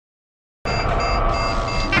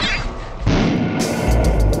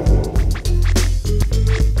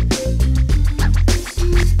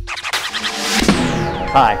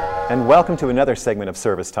Hi, and welcome to another segment of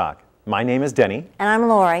Service Talk. My name is Denny. And I'm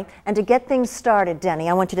Lori. And to get things started, Denny,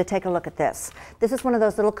 I want you to take a look at this. This is one of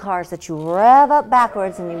those little cars that you rev up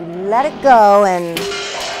backwards and you let it go and...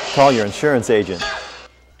 Call your insurance agent.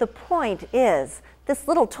 The point is, this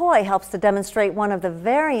little toy helps to demonstrate one of the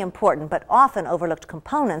very important but often overlooked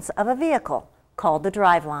components of a vehicle, called the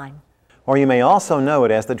driveline. Or you may also know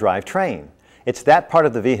it as the drivetrain. It's that part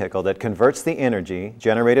of the vehicle that converts the energy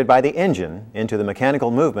generated by the engine into the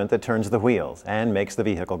mechanical movement that turns the wheels and makes the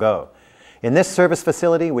vehicle go. In this service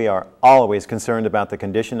facility, we are always concerned about the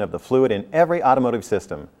condition of the fluid in every automotive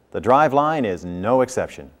system. The driveline is no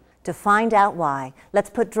exception. To find out why,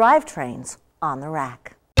 let's put drivetrains on the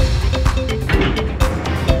rack.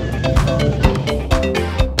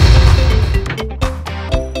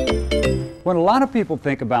 When a lot of people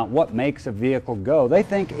think about what makes a vehicle go, they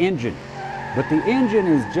think engine. But the engine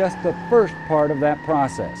is just the first part of that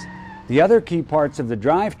process. The other key parts of the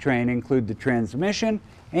drivetrain include the transmission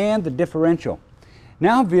and the differential.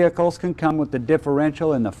 Now vehicles can come with the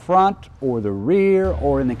differential in the front or the rear,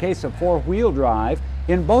 or in the case of four-wheel drive,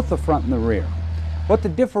 in both the front and the rear. What the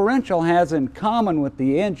differential has in common with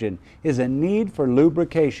the engine is a need for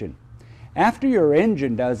lubrication. After your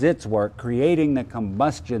engine does its work, creating the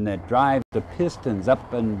combustion that drives the pistons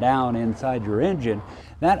up and down inside your engine,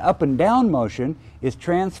 that up and down motion is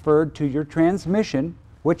transferred to your transmission,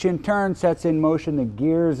 which in turn sets in motion the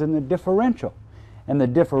gears in the differential. And the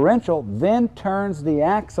differential then turns the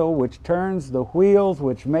axle, which turns the wheels,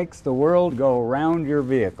 which makes the world go around your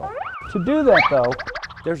vehicle. To do that, though,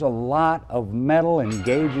 there's a lot of metal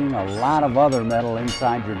engaging a lot of other metal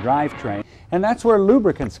inside your drivetrain, and that's where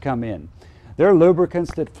lubricants come in. They're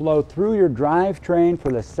lubricants that flow through your drivetrain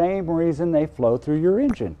for the same reason they flow through your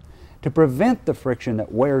engine, to prevent the friction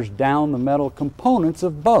that wears down the metal components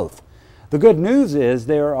of both. The good news is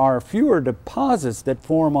there are fewer deposits that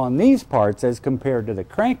form on these parts as compared to the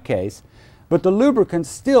crankcase, but the lubricants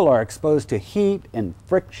still are exposed to heat and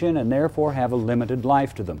friction and therefore have a limited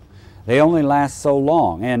life to them. They only last so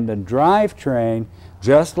long, and the drivetrain,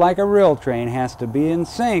 just like a real train, has to be in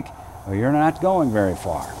sync or you're not going very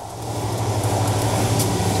far.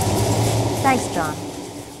 Thanks, John.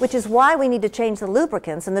 Which is why we need to change the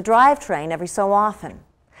lubricants in the drivetrain every so often.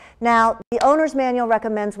 Now, the owner's manual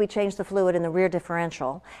recommends we change the fluid in the rear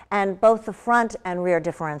differential and both the front and rear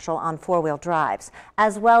differential on four-wheel drives,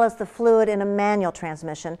 as well as the fluid in a manual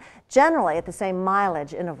transmission, generally at the same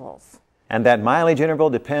mileage intervals. And that mileage interval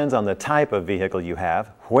depends on the type of vehicle you have,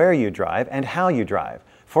 where you drive, and how you drive.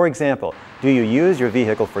 For example, do you use your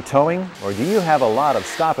vehicle for towing, or do you have a lot of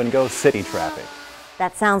stop-and-go city traffic?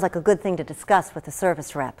 That sounds like a good thing to discuss with the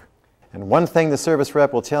service rep. And one thing the service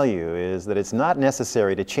rep will tell you is that it's not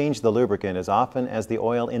necessary to change the lubricant as often as the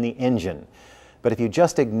oil in the engine. But if you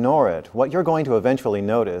just ignore it, what you're going to eventually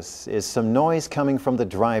notice is some noise coming from the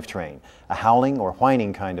drivetrain, a howling or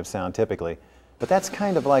whining kind of sound typically. But that's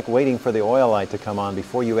kind of like waiting for the oil light to come on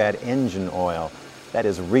before you add engine oil. That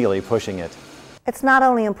is really pushing it. It's not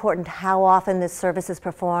only important how often this service is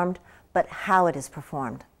performed, but how it is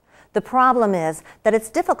performed. The problem is that it's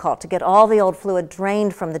difficult to get all the old fluid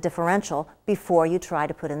drained from the differential before you try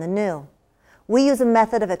to put in the new. We use a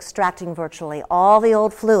method of extracting virtually all the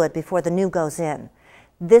old fluid before the new goes in.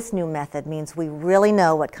 This new method means we really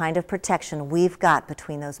know what kind of protection we've got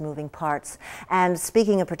between those moving parts. And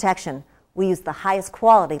speaking of protection, we use the highest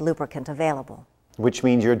quality lubricant available. Which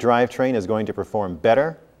means your drivetrain is going to perform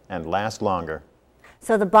better and last longer.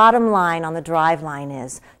 So the bottom line on the driveline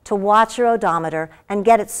is to watch your odometer and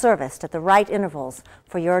get it serviced at the right intervals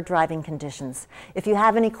for your driving conditions. If you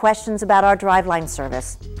have any questions about our driveline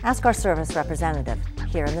service, ask our service representative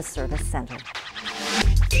here in the Service Center.